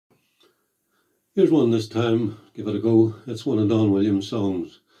Here's one this time, give it a go. It's one of Don Williams'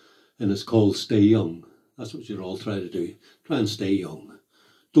 songs and it's called Stay Young. That's what you're all trying to do. Try and stay young.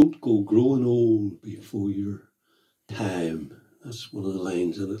 Don't go growing old before your time. That's one of the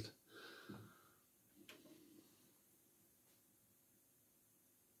lines in it.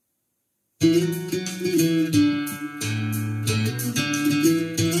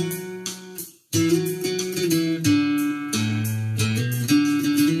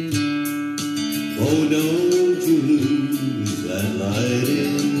 Oh, don't you lose that light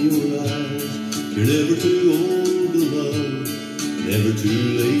in your eyes. You're never too old to love, never too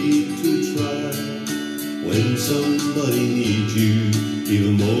late to try. When somebody needs you, give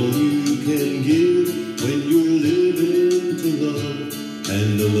them all you can give. When you're living to love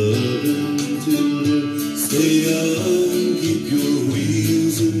and a loving to live. Stay young, keep your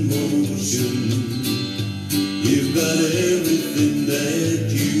wheels in motion. You've got everything that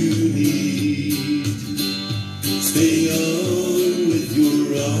you need. Stay young with your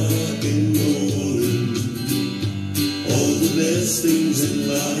rock and rollin'. All the best things in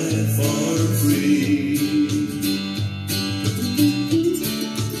life are free.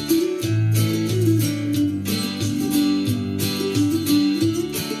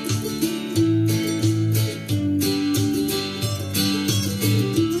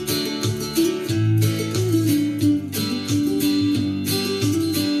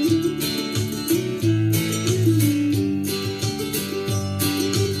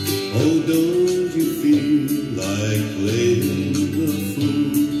 Oh, don't you feel like playing the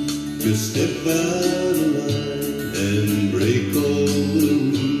fool? Just step out of line and break all the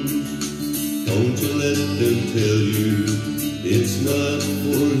rules. Don't you let them tell you it's not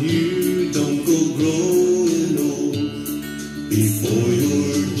for you. Don't go growing old before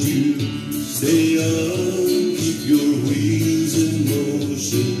you're due. Stay young, keep your wheels in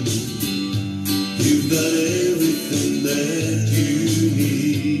motion. You've got everything that you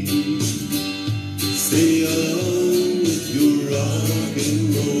need. Stay young with your rock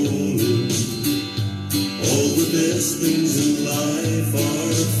and rollin'. All the best things in life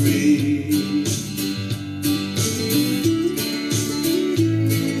are free.